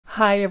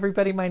Hi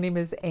everybody, my name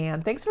is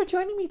Ann. Thanks for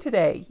joining me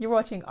today. You're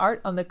watching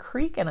Art on the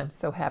Creek and I'm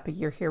so happy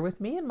you're here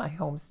with me in my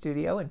home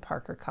studio in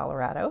Parker,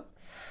 Colorado.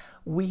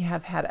 We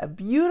have had a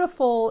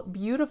beautiful,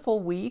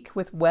 beautiful week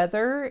with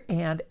weather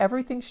and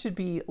everything should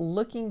be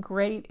looking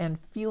great and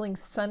feeling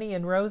sunny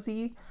and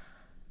rosy,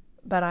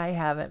 but I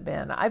haven't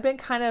been. I've been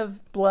kind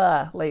of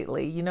blah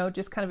lately, you know,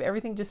 just kind of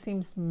everything just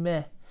seems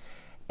meh.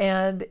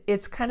 And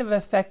it's kind of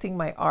affecting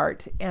my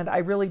art and I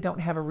really don't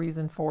have a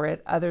reason for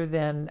it other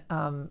than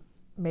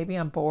maybe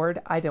I'm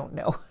bored, I don't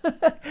know.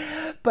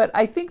 But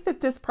I think that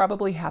this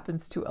probably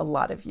happens to a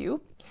lot of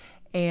you.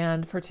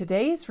 And for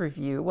today's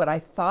review, what I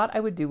thought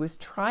I would do was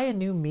try a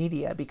new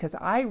media because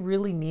I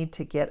really need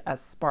to get a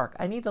spark.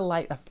 I need to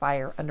light a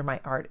fire under my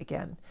art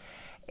again.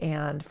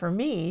 And for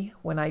me,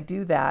 when I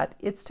do that,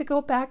 it's to go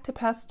back to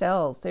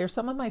pastels. They're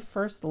some of my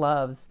first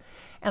loves.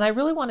 And I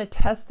really want to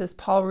test this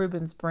Paul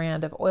Rubens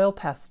brand of oil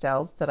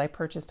pastels that I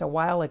purchased a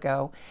while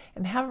ago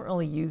and haven't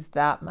really used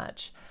that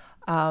much.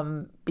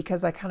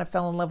 Because I kind of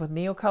fell in love with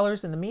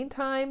neocolors in the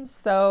meantime.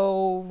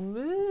 So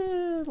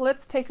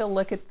let's take a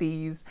look at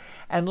these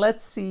and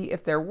let's see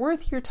if they're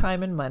worth your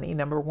time and money,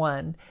 number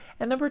one.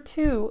 And number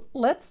two,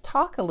 let's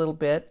talk a little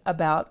bit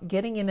about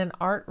getting in an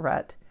art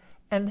rut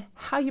and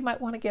how you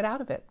might want to get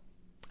out of it.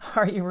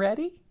 Are you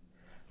ready?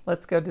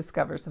 Let's go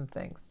discover some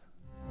things.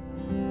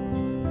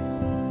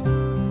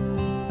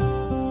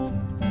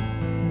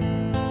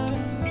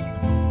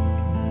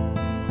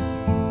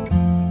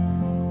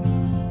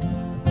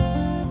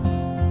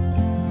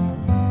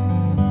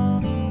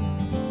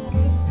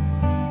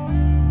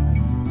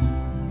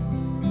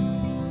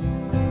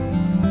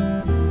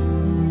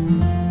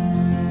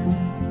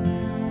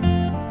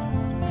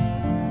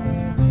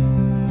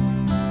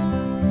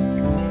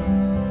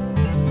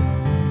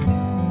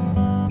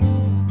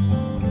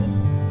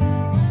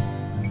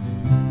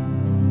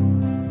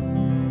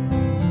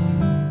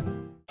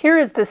 Here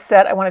is this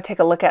set I want to take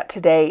a look at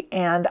today,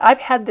 and I've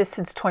had this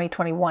since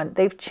 2021.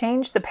 They've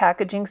changed the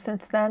packaging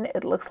since then,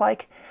 it looks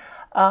like,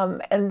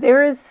 and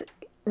there is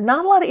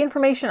not a lot of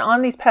information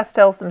on these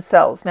pastels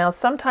themselves. Now,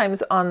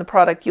 sometimes on the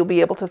product you'll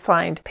be able to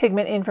find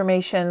pigment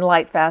information,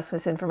 light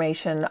fastness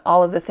information,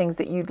 all of the things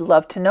that you'd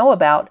love to know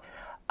about.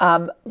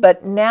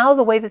 But now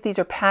the way that these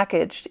are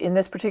packaged in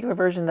this particular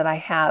version that I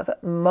have,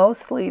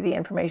 mostly the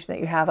information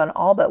that you have on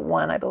all but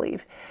one, I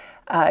believe,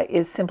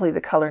 is simply the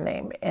color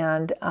name.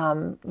 And,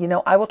 you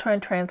know, I will try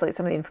and translate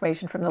some of the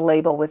information from the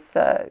label with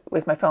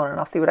my phone and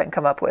I'll see what I can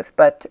come up with.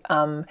 But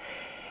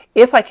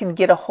if I can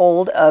get a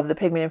hold of the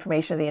pigment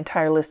information of the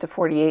entire list of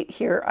 48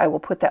 here, I will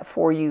put that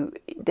for you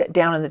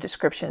down in the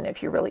description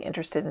if you're really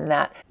interested in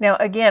that. Now,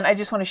 again, I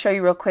just want to show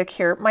you real quick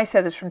here. My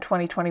set is from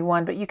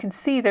 2021, but you can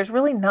see there's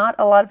really not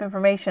a lot of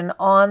information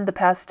on the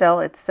pastel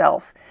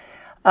itself.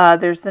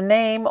 There's the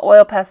name,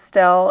 oil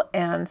pastel,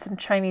 and some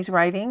Chinese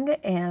writing,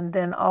 and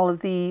then all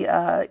of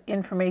the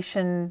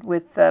information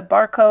with the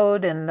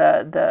barcode and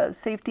the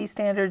safety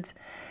standards.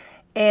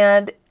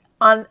 And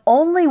on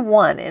only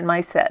one in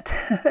my set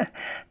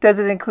does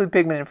it include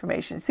pigment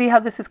information. See how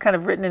this is kind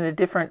of written in a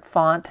different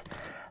font?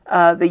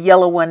 The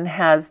yellow one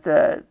has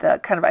the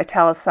kind of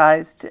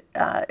italicized,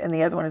 and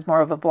the other one is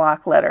more of a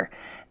block letter.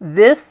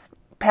 This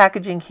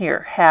packaging here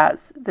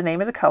has the name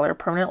of the color,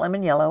 permanent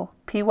lemon yellow,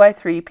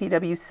 PY3,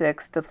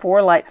 PW6, the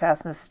 4 light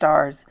fastness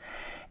stars,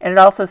 and it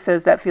also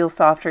says that feels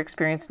softer,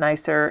 experience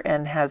nicer,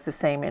 and has the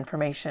same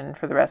information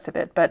for the rest of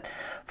it. But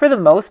for the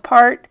most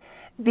part,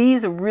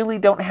 these really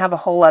don't have a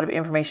whole lot of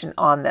information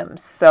on them.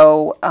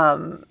 So,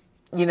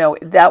 you know,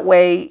 that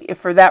way, if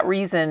for that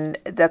reason,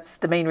 that's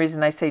the main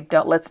reason I say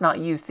let's not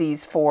use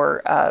these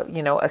for,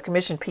 you know, a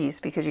commission piece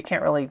because you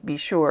can't really be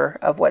sure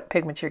of what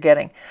pigment you're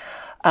getting.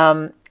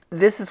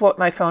 This is what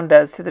my phone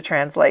does to the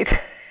translate.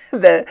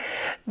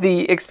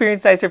 The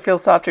experience nicer,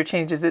 feels softer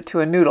changes it to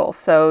a noodle.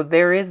 So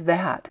there is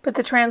that. But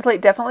the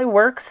translate definitely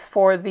works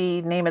for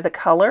the name of the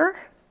color.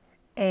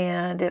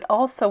 And it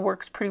also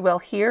works pretty well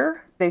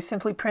here. They've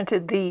simply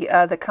printed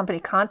the company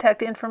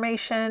contact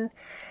information.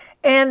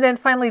 And then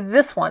finally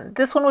this one.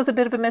 This one was a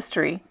bit of a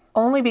mystery,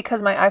 only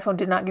because my iPhone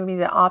did not give me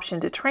the option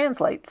to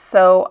translate.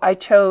 So I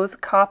chose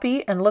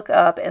copy and look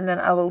up, and then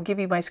I will give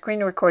you my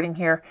screen recording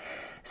here.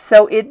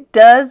 So it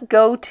does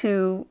go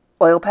to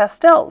oil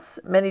pastels,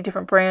 many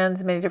different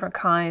brands, many different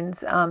kinds.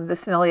 The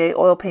Sennelier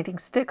oil painting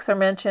sticks are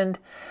mentioned.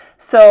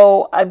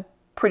 So I'm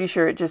pretty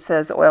sure it just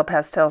says oil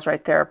pastels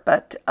right there.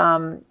 But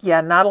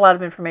yeah, not a lot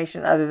of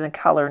information other than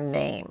color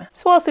name.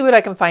 So I'll see what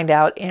I can find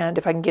out. And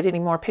if I can get any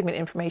more pigment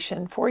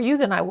information for you,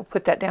 then I will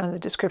put that down in the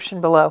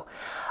description below.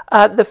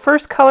 The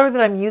first color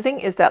that I'm using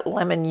is that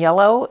lemon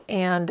yellow,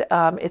 and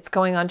it's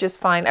going on just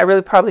fine. I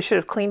really probably should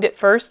have cleaned it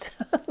first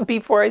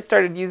before I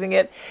started using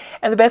it.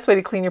 And the best way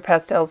to clean your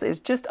pastels is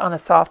just on a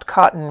soft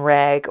cotton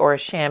rag or a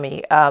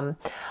chamois.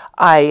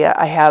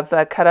 I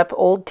have cut up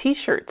old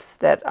t-shirts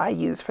that I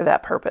use for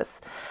that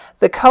purpose.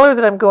 The color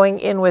that I'm going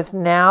in with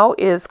now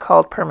is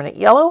called Permanent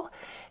Yellow,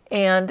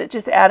 and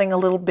just adding a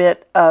little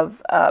bit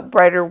of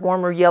brighter,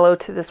 warmer yellow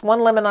to this one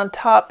lemon on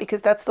top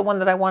because that's the one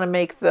that I want to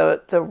make the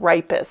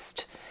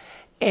ripest.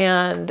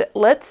 And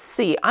let's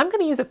see, I'm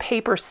going to use a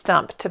paper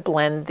stump to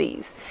blend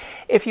these.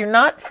 If you're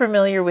not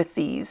familiar with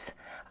these,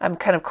 I'm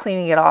kind of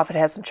cleaning it off. It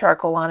has some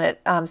charcoal on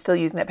it. I'm still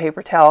using that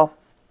paper towel.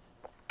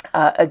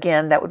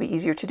 Again, that would be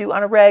easier to do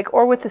on a rag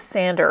or with a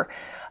sander.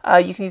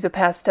 You can use a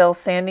pastel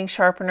sanding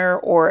sharpener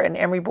or an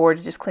emery board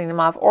to just clean them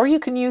off, or you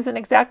can use an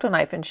X-Acto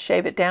knife and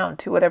shave it down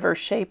to whatever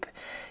shape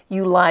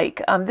you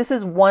like. This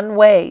is one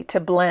way to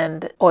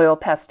blend oil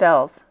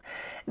pastels.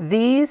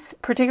 These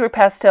particular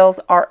pastels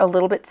are a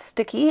little bit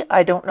sticky.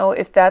 I don't know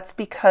if that's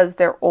because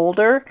they're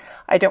older.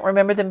 I don't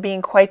remember them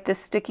being quite this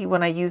sticky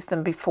when I used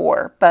them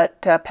before,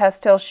 but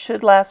pastels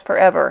should last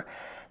forever.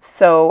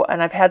 So,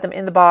 and I've had them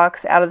in the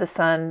box, out of the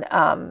sun,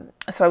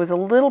 so I was a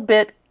little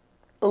bit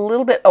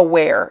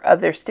aware of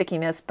their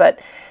stickiness, but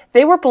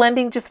they were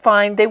blending just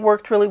fine. They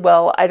worked really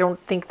well. I don't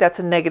think that's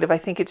a negative. I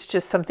think it's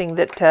just something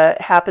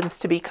that happens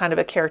to be kind of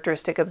a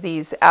characteristic of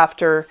these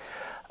after,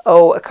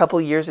 a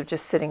couple years of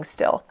just sitting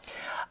still.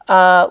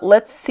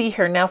 Let's see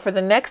here. Now for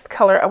the next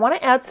color, I want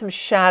to add some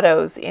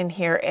shadows in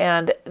here,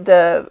 and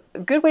the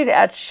good way to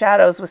add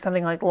shadows with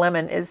something like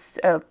lemon is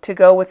to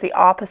go with the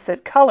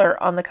opposite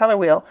color on the color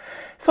wheel.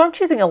 So I'm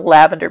choosing a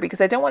lavender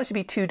because I don't want it to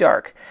be too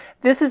dark.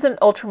 This is an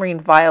ultramarine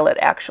violet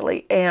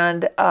actually,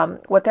 and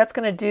what that's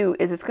going to do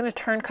is it's going to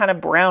turn kind of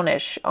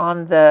brownish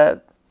on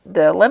the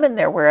lemon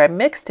there where I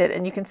mixed it,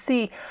 and you can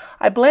see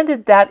I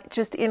blended that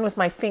just in with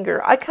my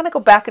finger. I kind of go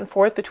back and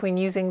forth between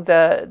using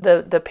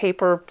the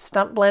paper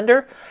stump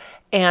blender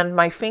and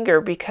my finger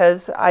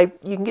because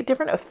you can get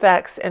different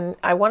effects, and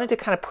I wanted to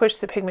kind of push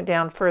the pigment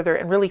down further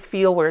and really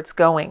feel where it's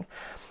going.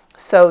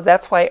 So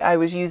that's why I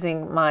was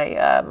using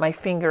my my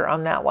finger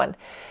on that one.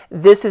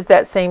 This is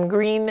that same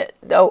green.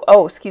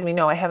 Excuse me,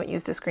 no, I haven't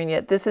used this green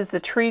yet. This is the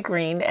tree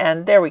green,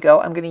 and there we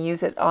go. I'm going to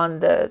use it on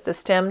the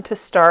stem to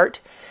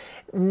start.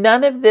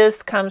 None of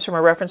this comes from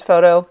a reference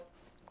photo.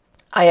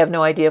 I have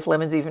no idea if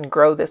lemons even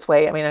grow this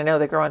way. I mean, I know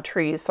they grow on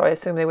trees, so I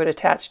assume they would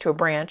attach to a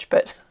branch,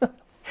 but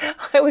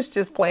I was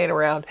just playing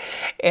around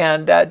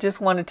and just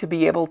wanted to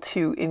be able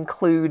to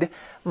include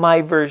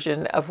my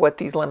version of what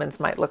these lemons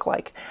might look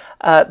like.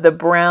 The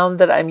brown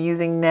that I'm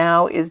using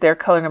now is their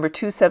color number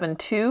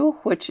 272,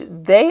 which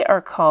they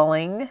are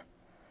calling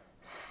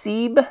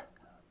Seib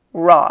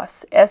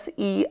Ross,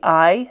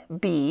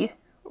 S-E-I-B,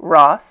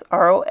 Ross,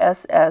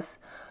 R-O-S-S,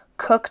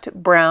 cooked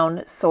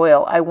brown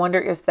soil. I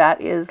wonder if that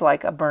is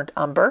like a burnt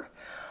umber.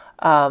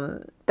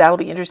 That'll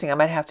be interesting. I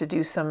might have to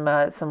do some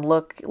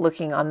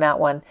looking on that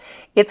one.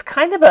 It's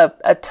kind of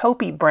a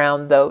taupey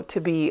brown though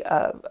to be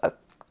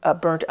a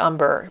burnt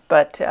umber,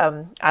 but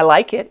I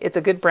like it. It's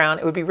a good brown.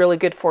 It would be really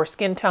good for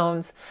skin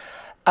tones,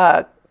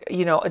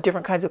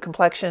 different kinds of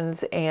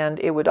complexions, and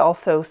it would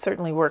also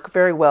certainly work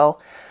very well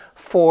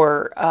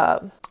for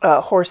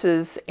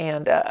horses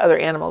and other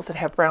animals that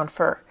have brown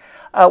fur.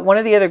 One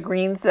of the other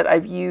greens that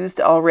I've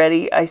used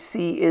already I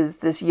see is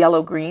this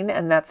yellow green,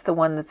 and that's the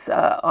one that's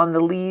on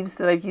the leaves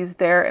that I've used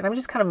there. And I'm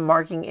just kind of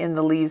marking in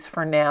the leaves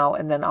for now,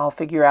 and then I'll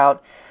figure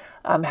out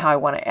how I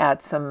want to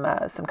add some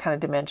kind of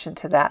dimension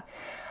to that.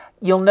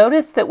 You'll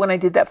notice that when I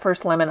did that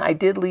first lemon, I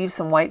did leave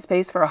some white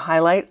space for a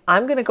highlight.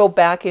 I'm going to go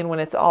back in when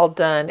it's all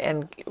done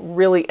and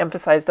really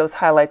emphasize those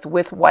highlights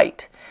with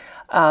white.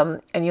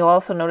 And you'll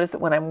also notice that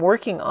when I'm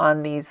working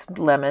on these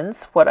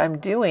lemons, what I'm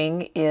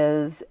doing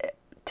is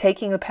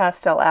taking the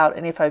pastel out,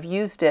 and if I've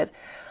used it,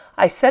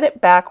 I set it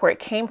back where it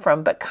came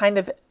from, but kind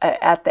of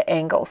at the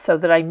angle, so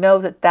that I know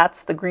that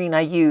that's the green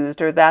I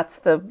used, or that's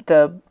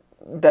the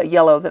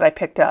yellow that I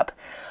picked up.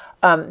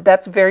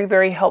 That's very,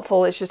 very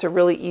helpful. It's just a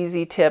really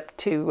easy tip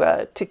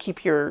to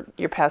keep your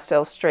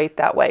pastels straight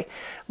that way.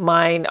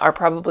 Mine are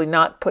probably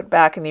not put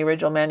back in the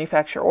original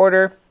manufacturer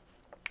order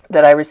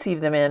that I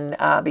received them in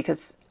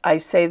because I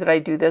say that I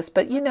do this,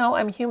 but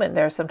I'm human.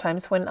 There are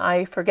sometimes when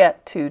I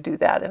forget to do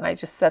that, and I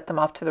just set them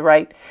off to the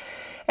right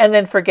and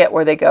then forget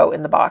where they go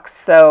in the box.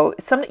 So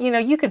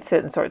you could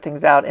sit and sort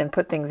things out and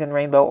put things in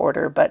rainbow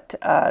order, but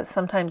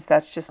sometimes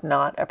that's just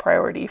not a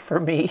priority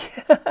for me.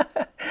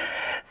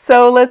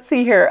 So let's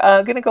see here.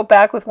 I'm going to go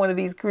back with one of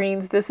these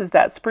greens. This is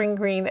that spring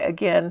green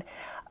again.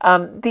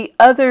 The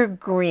other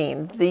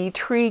green, the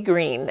tree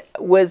green,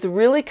 was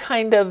really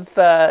kind of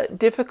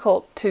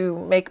difficult to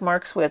make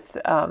marks with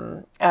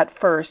at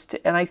first,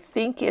 and I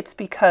think it's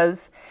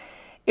because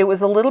it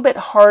was a little bit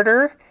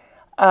harder,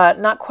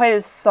 not quite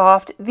as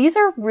soft. These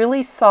are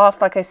really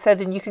soft, like I said,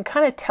 and you can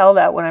kind of tell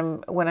that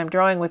when I'm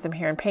drawing with them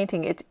here and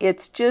painting.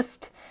 It's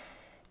just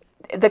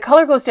the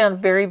color goes down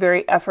very,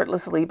 very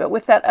effortlessly, but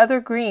with that other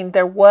green,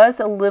 there was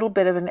a little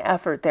bit of an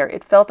effort there.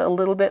 It felt a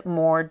little bit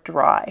more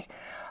dry.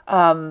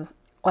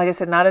 Like I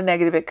said, not a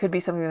negative. It could be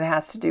something that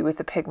has to do with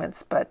the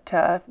pigments, but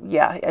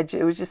yeah,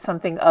 it was just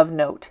something of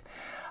note.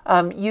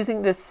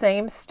 Using this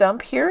same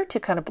stump here to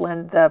kind of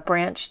blend the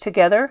branch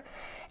together.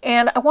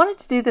 And I wanted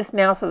to do this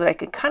now so that I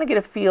could kind of get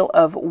a feel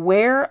of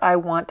where I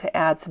want to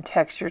add some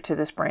texture to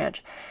this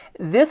branch.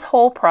 This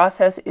whole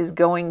process is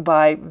going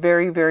by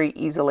very, very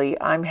easily.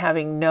 I'm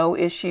having no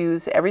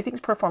issues. Everything's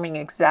performing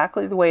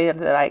exactly the way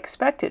that I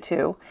expect it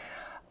to.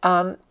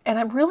 And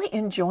I'm really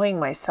enjoying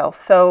myself.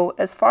 So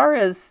as far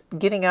as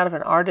getting out of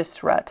an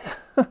artist's rut,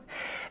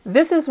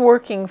 this is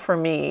working for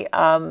me.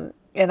 And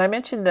I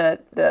mentioned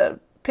the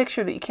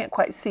picture that you can't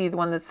quite see, the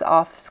one that's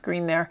off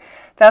screen there.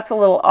 That's a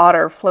little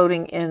otter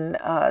floating in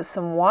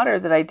some water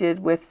that I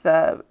did with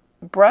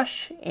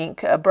brush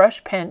ink, a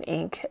brush pen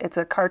ink. It's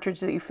a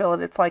cartridge that you fill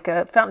it. It's like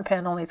a fountain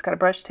pen, only it's got a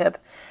brush tip.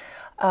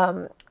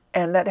 And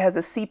that has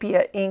a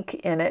sepia ink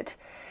in it.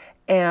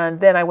 And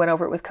then I went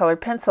over it with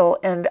colored pencil,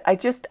 and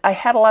I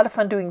had a lot of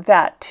fun doing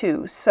that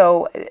too.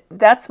 So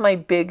that's my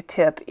big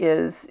tip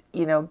is,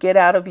 get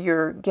out of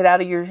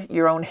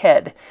your own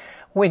head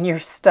when you're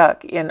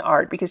stuck in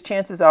art, because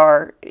chances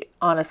are,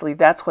 honestly,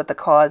 that's what the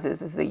cause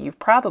is that you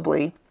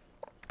probably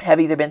have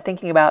either been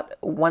thinking about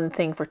one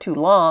thing for too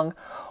long,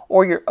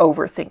 or you're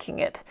overthinking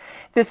it.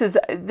 This is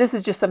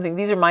just something,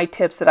 these are my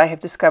tips that I have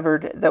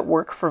discovered that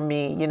work for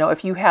me.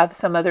 If you have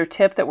some other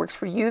tip that works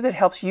for you that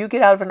helps you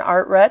get out of an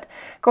art rut,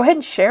 go ahead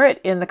and share it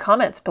in the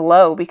comments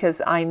below,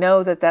 because I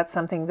know that that's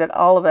something that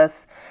all of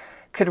us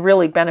could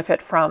really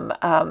benefit from.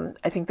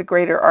 I think the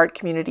greater art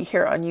community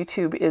here on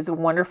YouTube is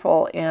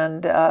wonderful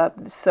and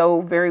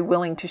so very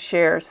willing to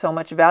share so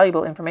much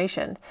valuable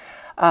information.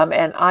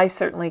 And I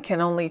certainly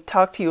can only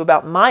talk to you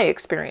about my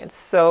experience.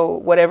 So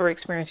whatever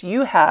experience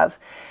you have,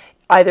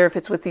 either if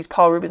it's with these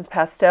Paul Rubens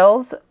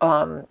Pastels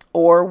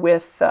or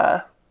with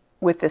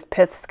this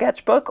Pith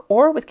sketchbook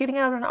or with getting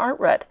out of an art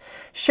rut,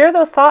 share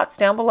those thoughts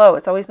down below.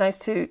 It's always nice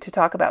to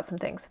talk about some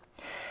things.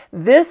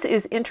 This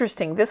is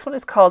interesting. This one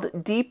is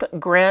called Deep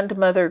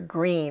Grandmother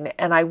Green,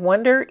 and I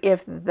wonder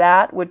if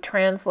that would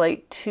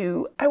translate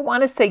to, I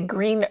want to say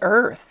green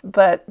earth,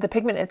 but the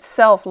pigment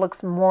itself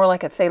looks more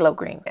like a phthalo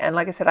green. And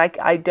like I said,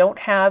 I don't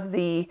have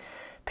the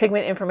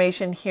pigment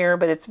information here,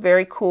 but it's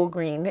very cool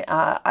green.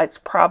 It's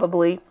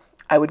probably,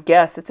 I would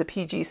guess it's a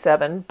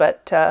PG7,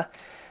 but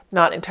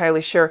not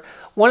entirely sure.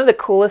 One of the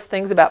coolest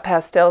things about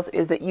pastels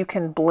is that you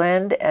can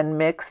blend and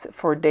mix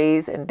for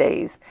days and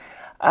days.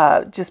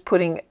 Just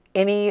putting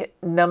any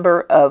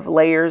number of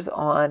layers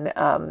on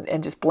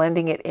and just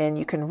blending it in,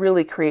 you can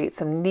really create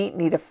some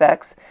neat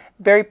effects,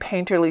 very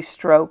painterly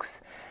strokes.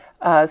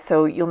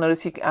 So you'll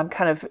notice I'm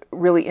kind of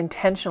really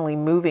intentionally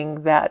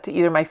moving that,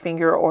 either my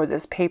finger or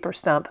this paper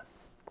stump,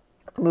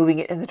 moving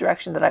it in the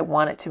direction that I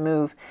want it to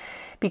move,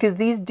 because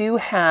these do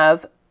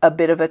have a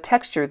bit of a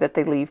texture that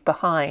they leave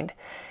behind.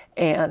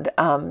 And,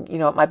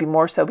 it might be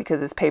more so because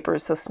this paper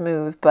is so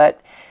smooth,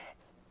 but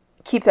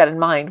keep that in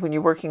mind when you're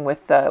working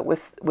with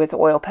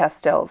oil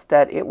pastels,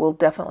 that it will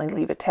definitely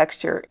leave a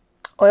texture.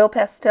 Oil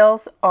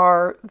pastels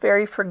are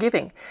very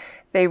forgiving.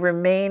 They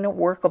remain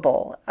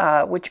workable,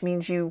 which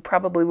means you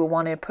probably will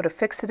want to put a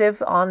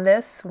fixative on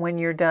this when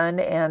you're done,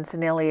 and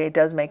Sennelier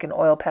does make an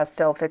oil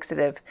pastel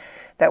fixative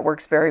that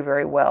works very,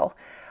 very well.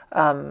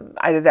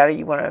 Either that or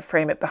you want to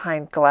frame it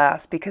behind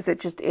glass, because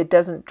it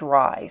doesn't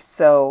dry,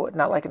 so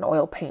not like an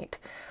oil paint.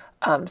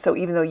 So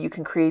even though you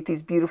can create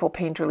these beautiful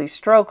painterly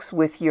strokes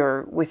with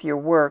your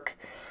work,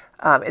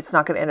 it's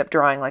not going to end up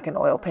drying like an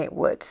oil paint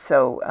would.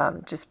 So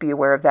just be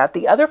aware of that.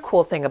 The other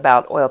cool thing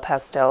about oil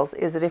pastels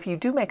is that if you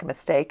do make a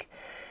mistake,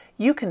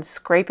 you can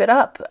scrape it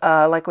up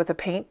like with a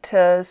paint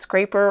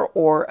scraper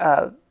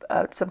or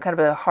some kind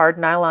of a hard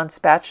nylon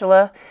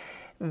spatula.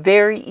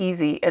 Very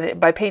easy. And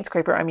by paint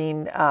scraper, I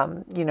mean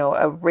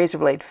a razor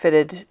blade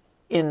fitted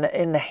in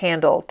the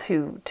handle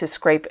to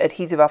scrape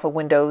adhesive off of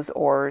windows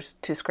or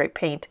to scrape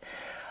paint.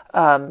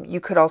 You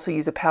could also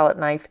use a palette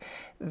knife.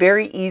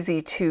 Very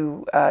easy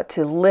to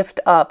lift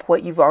up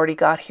what you've already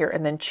got here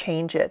and then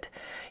change it.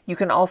 You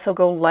can also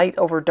go light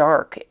over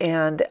dark,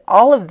 and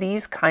all of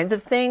these kinds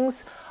of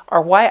things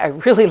are why I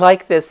really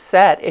like this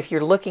set if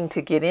you're looking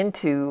to get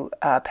into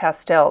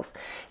pastels.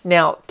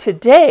 Now,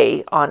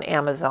 today on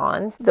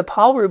Amazon, the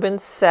Paul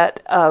Rubens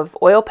set of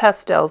oil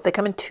pastels, they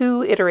come in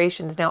 2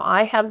 iterations. Now,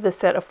 I have the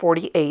set of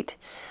 48.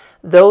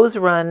 Those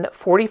run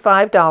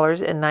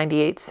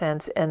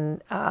 $45.98,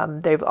 and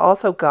they've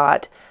also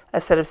got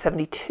a set of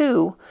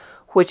 72,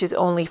 which is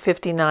only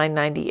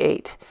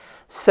 $59.98.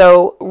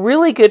 So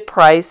really good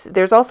price.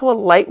 There's also a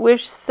Light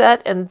Wish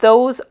set, and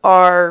those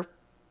are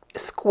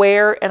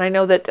square, and I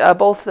know that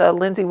both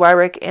Lindsay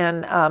Wyrick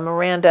and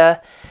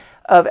Miranda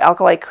of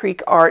Alkali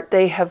Creek Art,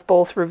 they have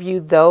both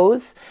reviewed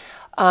those.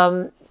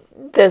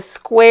 The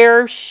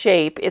square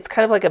shape, it's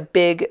kind of like a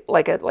big,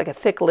 like a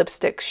thick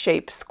lipstick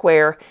shaped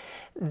square.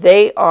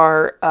 They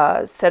are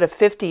a set of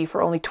 50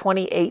 for only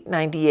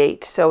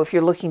 $28.98. So if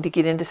you're looking to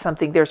get into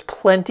something, there's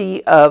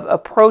plenty of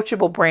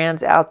approachable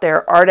brands out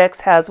there. Artex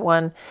has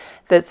one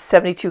that's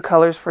 72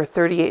 colors for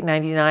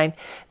 $38.99.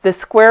 The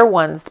square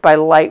ones by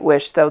Light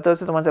Wish, though,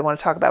 those are the ones I want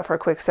to talk about for a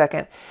quick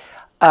second.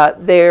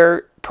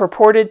 They're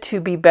purported to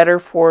be better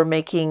for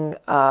making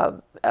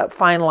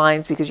fine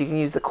lines because you can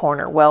use the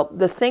corner. Well,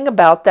 the thing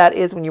about that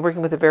is when you're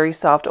working with a very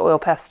soft oil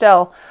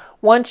pastel,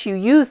 once you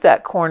use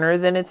that corner,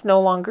 then it's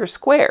no longer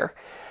square.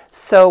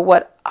 So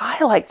what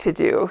I like to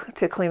do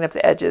to clean up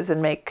the edges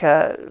and make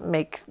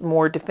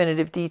more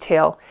definitive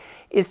detail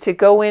is to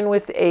go in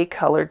with a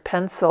colored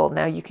pencil.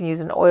 Now you can use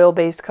an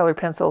oil-based colored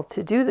pencil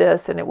to do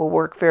this, and it will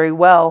work very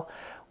well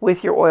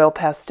with your oil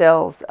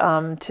pastels.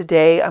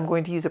 Today I'm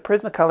going to use a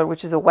Prismacolor,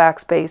 which is a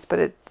wax base, but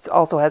it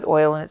also has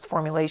oil in its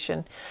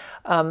formulation.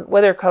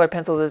 Whether Color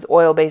Pencils is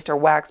oil-based or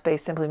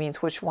wax-based simply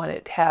means which one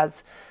it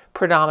has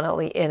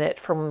predominantly in it,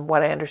 from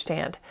what I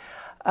understand.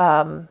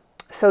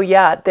 So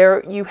yeah,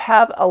 there you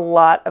have a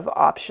lot of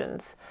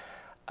options.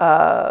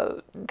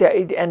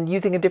 And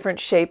using a different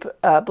shape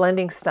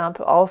blending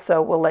stump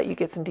also will let you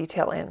get some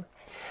detail in.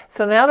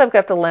 So now that I've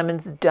got the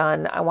lemons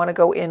done, I want to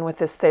go in with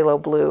this phthalo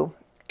blue,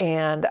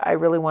 and I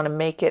really want to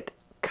make it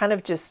kind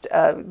of just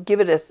give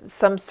it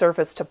some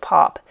surface to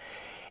pop.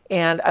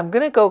 And I'm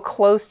going to go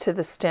close to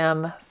the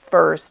stem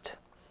first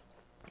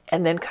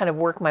and then kind of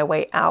work my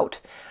way out,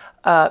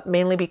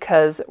 mainly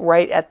because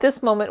right at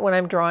this moment when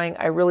I'm drawing,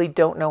 I really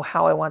don't know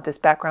how I want this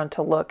background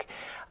to look.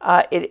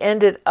 It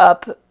ended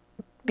up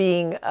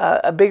being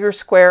a bigger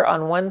square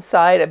on one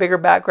side, a bigger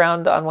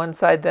background on one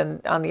side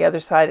than on the other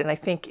side, and I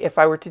think if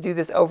I were to do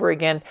this over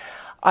again,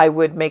 I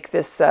would make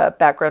this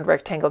background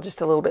rectangle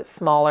just a little bit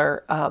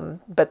smaller,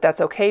 but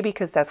that's okay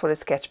because that's what a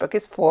sketchbook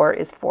is for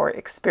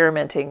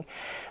experimenting.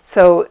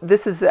 So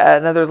this is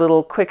another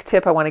little quick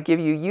tip I want to give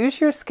you.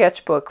 Use your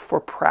sketchbook for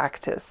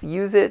practice.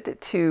 Use it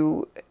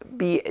to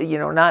be,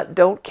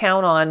 don't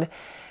count on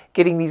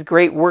getting these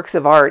great works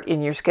of art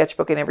in your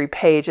sketchbook in every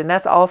page, and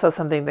that's also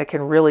something that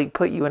can really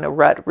put you in a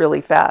rut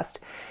really fast.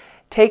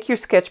 Take your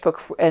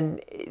sketchbook and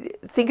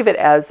think of it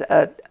as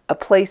a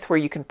place where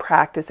you can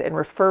practice and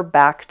refer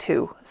back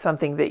to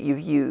something that you've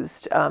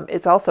used.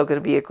 It's also going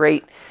to be a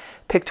great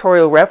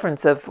pictorial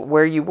reference of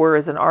where you were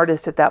as an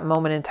artist at that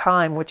moment in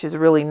time, which is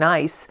really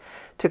nice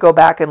to go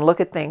back and look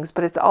at things.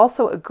 But it's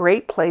also a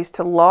great place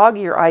to log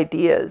your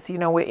ideas.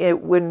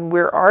 When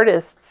we're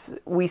artists,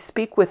 we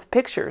speak with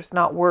pictures,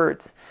 not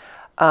words,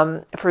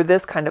 for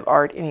this kind of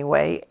art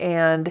anyway.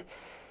 And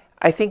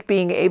I think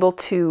being able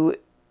to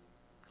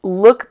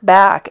look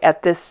back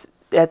at this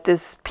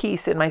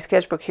piece in my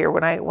sketchbook here,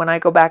 when I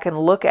go back and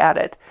look at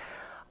it,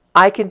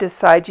 I can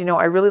decide,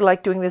 I really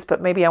like doing this,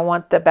 but maybe I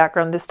want the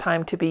background this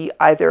time to be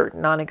either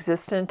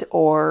non-existent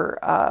or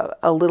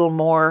a little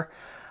more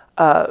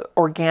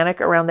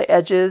organic around the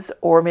edges,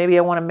 or maybe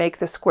I want to make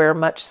the square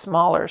much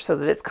smaller so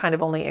that it's kind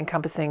of only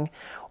encompassing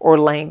or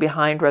laying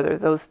behind rather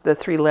the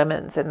three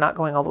lemons and not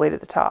going all the way to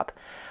the top.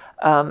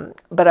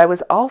 But I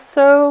was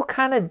also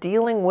kind of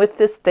dealing with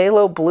this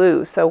phthalo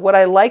blue. So what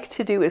I like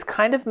to do is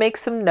kind of make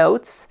some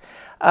notes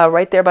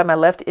right there by my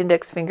left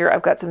index finger.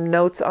 I've got some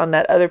notes on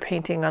that other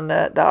painting on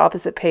the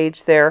opposite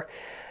page there.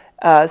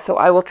 So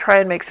I will try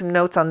and make some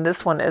notes on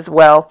this one as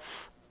well.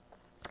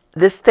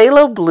 This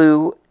phthalo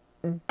blue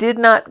did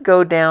not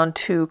go down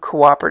too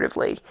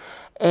cooperatively.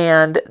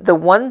 And the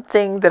one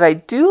thing that I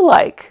do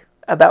like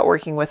about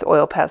working with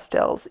oil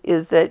pastels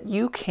is that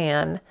you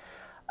can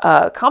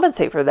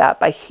compensate for that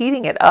by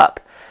heating it up.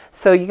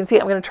 So you can see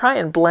I'm going to try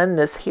and blend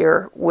this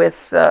here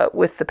with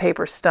the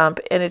paper stump,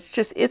 and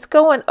it's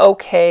going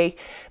okay,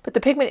 but the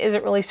pigment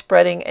isn't really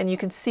spreading, and you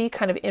can see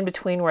kind of in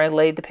between where I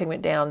laid the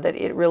pigment down that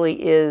it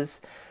really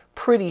is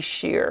pretty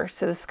sheer.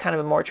 So this is kind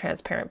of a more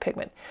transparent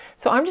pigment.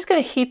 So I'm just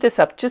going to heat this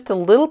up just a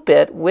little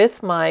bit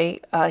with my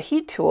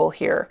heat tool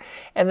here,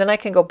 and then I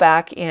can go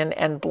back in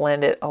and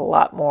blend it a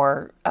lot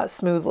more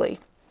smoothly.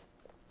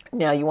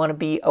 Now you want to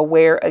be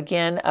aware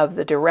again of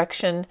the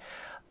direction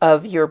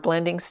of your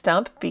blending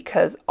stump,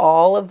 because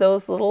all of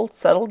those little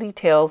subtle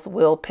details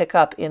will pick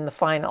up in the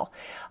final.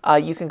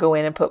 You can go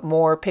in and put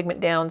more pigment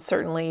down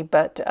certainly,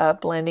 but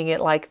blending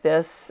it like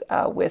this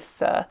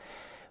with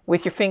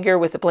your finger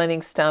with the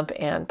blending stump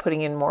and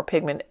putting in more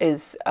pigment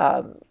is,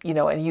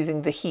 and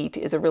using the heat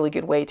is a really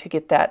good way to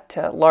get that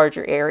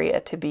larger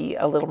area to be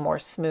a little more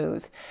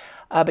smooth.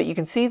 But you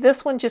can see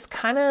this one just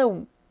kind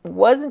of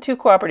wasn't too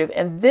cooperative,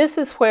 and this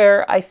is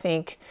where I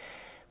think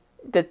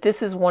that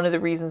this is one of the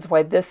reasons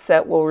why this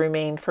set will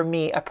remain for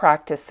me a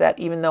practice set.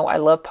 Even though I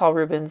love Paul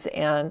Rubens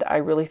and I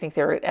really think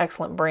they're an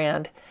excellent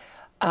brand,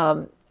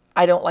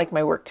 I don't like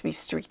my work to be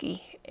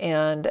streaky,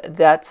 and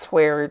that's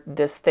where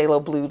this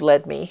phthalo blue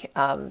led me.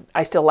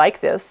 I still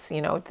like this,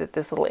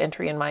 this little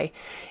entry in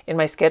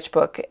my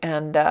sketchbook,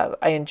 and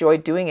I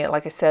enjoyed doing it,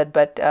 like I said,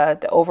 but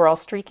the overall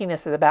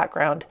streakiness of the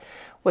background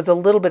was a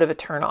little bit of a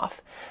turnoff.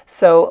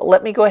 So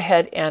let me go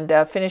ahead and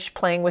finish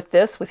playing with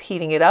this, with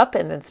heating it up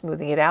and then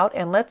smoothing it out,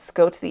 and let's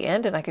go to the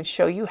end and I can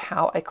show you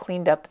how I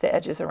cleaned up the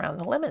edges around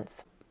the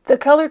lemons. The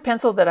colored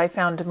pencil that I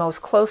found to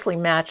most closely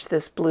match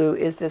this blue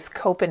is this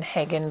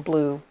Copenhagen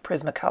blue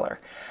Prismacolor.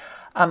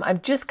 I'm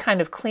just kind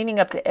of cleaning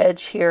up the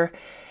edge here,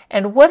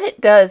 and what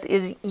it does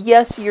is,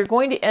 yes, you're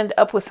going to end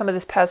up with some of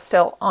this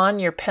pastel on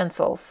your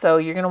pencil, so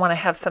you're going to want to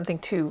have something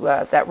to,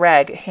 that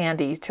rag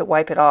handy to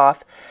wipe it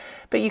off.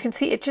 But you can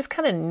see it just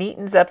kind of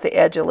neatens up the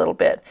edge a little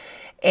bit.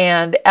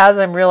 And as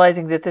I'm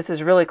realizing that this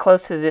is really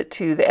close to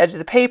the edge of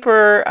the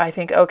paper, I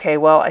think, okay,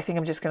 well, I think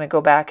I'm just going to go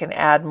back and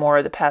add more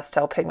of the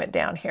pastel pigment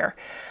down here.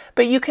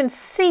 But you can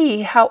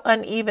see how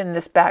uneven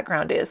this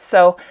background is.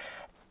 So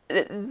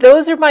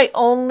those are my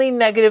only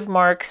negative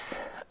marks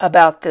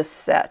about this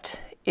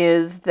set.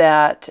 is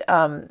that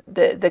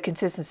the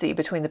consistency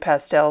between the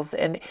pastels.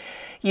 And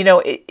you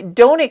know,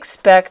 don't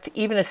expect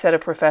even a set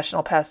of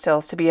professional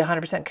pastels to be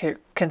 100%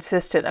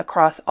 consistent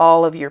across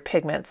all of your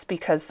pigments,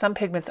 because some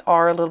pigments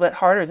are a little bit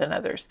harder than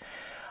others.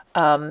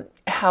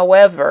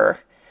 However,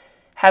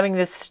 having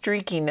this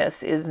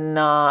streakiness is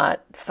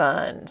not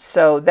fun.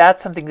 So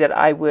that's something that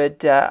I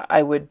would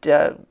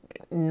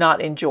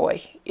not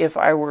enjoy if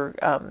I were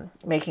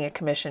making a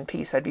commission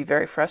piece. I'd be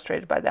very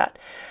frustrated by that.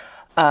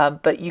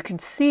 But you can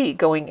see,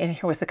 going in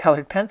here with the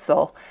colored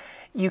pencil,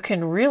 you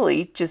can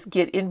really just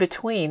get in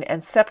between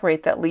and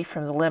separate that leaf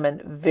from the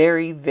lemon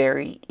very,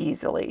 very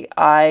easily.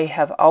 I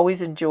have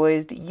always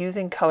enjoyed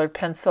using colored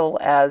pencil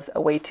as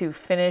a way to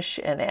finish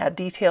and add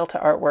detail to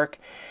artwork,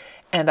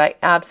 and I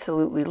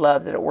absolutely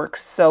love that it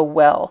works so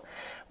well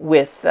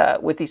with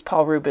these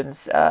Paul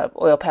Rubens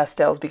oil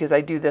pastels, because I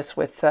do this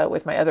with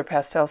my other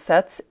pastel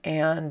sets,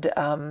 and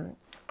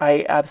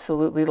I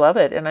absolutely love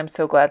it, and I'm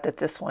so glad that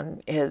this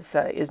one is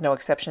no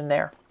exception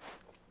there.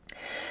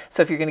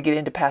 So if you're going to get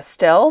into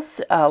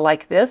pastels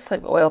like this,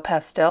 like oil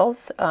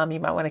pastels, you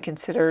might want to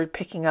consider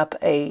picking up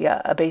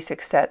a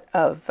basic set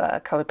of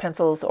colored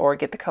pencils, or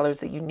get the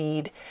colors that you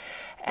need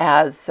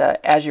as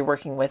you're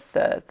working with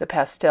the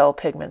pastel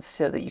pigments,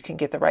 so that you can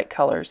get the right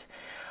colors.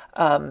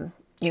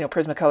 You know,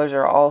 Prismacolors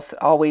are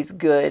always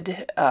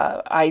good.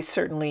 I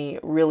certainly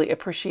really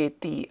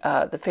appreciate the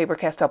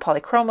Faber-Castell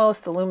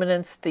Polychromos, the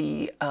Luminance,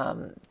 the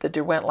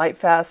Derwent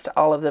Lightfast.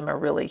 All of them are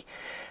really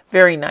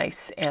very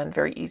nice and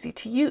very easy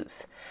to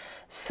use.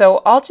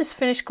 So I'll just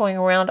finish going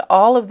around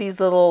all of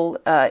these little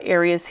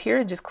areas here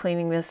and just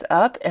cleaning this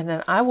up, and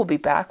then I will be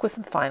back with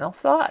some final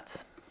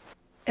thoughts.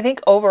 I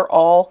think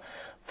overall,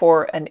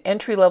 for an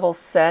entry-level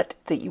set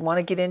that you want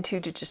to get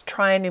into to just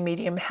try a new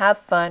medium, have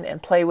fun,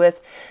 and play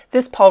with,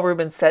 this Paul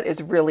Rubens set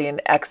is really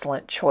an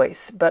excellent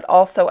choice. But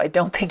also, I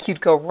don't think you'd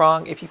go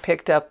wrong if you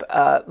picked up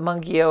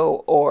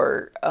Mungio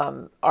or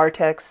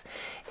Artex,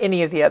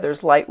 any of the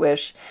others,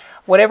 Lightwish.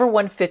 Whatever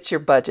one fits your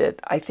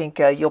budget, I think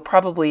you'll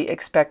probably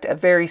expect a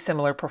very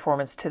similar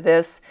performance to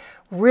this.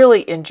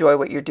 Really enjoy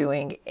what you're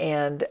doing,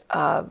 and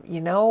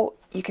you know,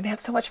 you can have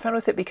so much fun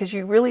with it, because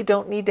you really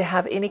don't need to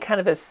have any kind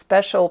of a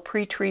special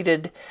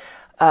pre-treated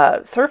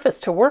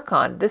surface to work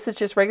on. This is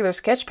just regular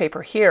sketch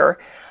paper here.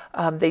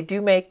 They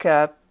do make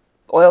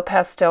oil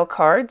pastel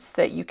cards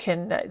that you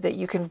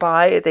can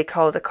buy. They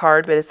call it a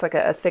card, but it's like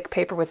a thick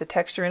paper with a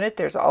texture in it.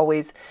 There's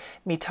always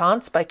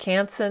Mitance by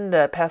Canson,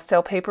 the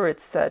pastel paper.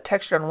 It's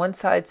textured on one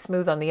side,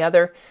 smooth on the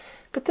other.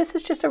 But this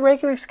is just a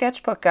regular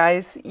sketchbook,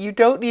 guys. You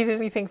don't need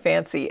anything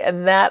fancy.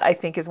 And that, I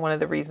think, is one of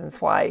the reasons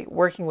why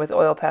working with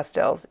oil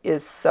pastels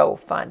is so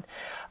fun.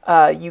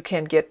 You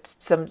can get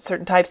some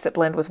certain types that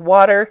blend with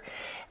water.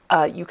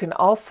 You can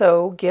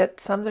also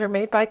get some that are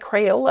made by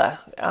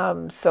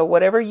Crayola. So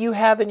whatever you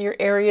have in your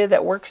area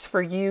that works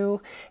for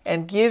you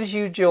and gives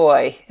you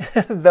joy,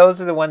 those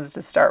are the ones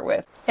to start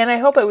with. And I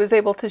hope I was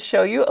able to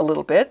show you a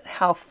little bit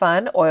how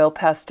fun oil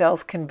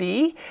pastels can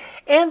be,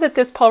 and that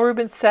this Paul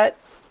Rubens set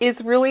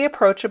is really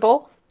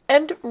approachable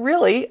and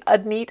really a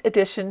neat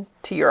addition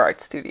to your art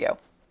studio.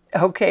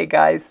 Okay,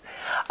 guys,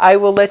 I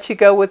will let you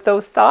go with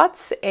those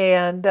thoughts,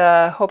 and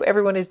hope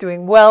everyone is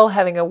doing well,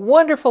 having a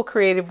wonderful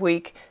creative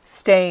week,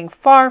 staying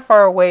far,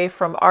 far away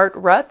from art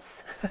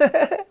ruts,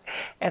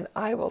 and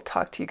I will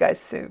talk to you guys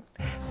soon.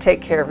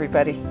 Take care,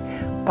 everybody.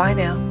 Bye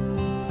now.